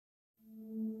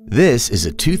This is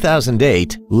a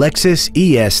 2008 Lexus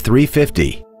ES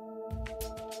 350.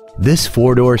 This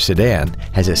four-door sedan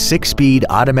has a 6-speed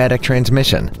automatic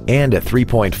transmission and a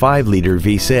 3.5-liter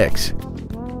V6.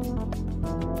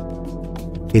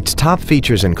 Its top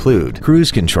features include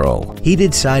cruise control,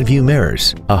 heated side view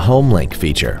mirrors, a HomeLink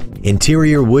feature,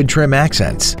 interior wood trim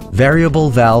accents, variable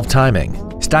valve timing,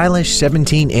 stylish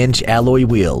 17-inch alloy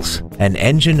wheels, an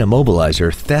engine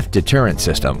immobilizer theft deterrent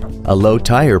system, a low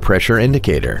tire pressure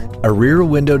indicator, a rear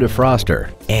window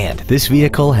defroster, and this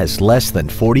vehicle has less than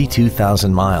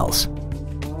 42,000 miles.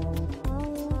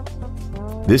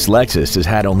 This Lexus has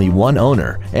had only one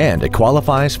owner and it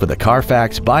qualifies for the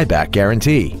Carfax buyback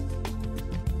guarantee.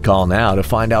 Call now to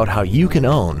find out how you can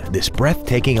own this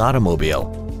breathtaking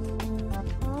automobile.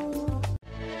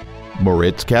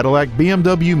 Moritz Cadillac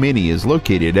BMW Mini is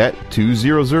located at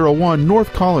 2001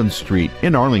 North Collins Street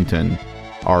in Arlington.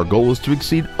 Our goal is to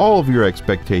exceed all of your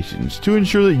expectations to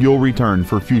ensure that you'll return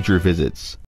for future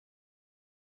visits.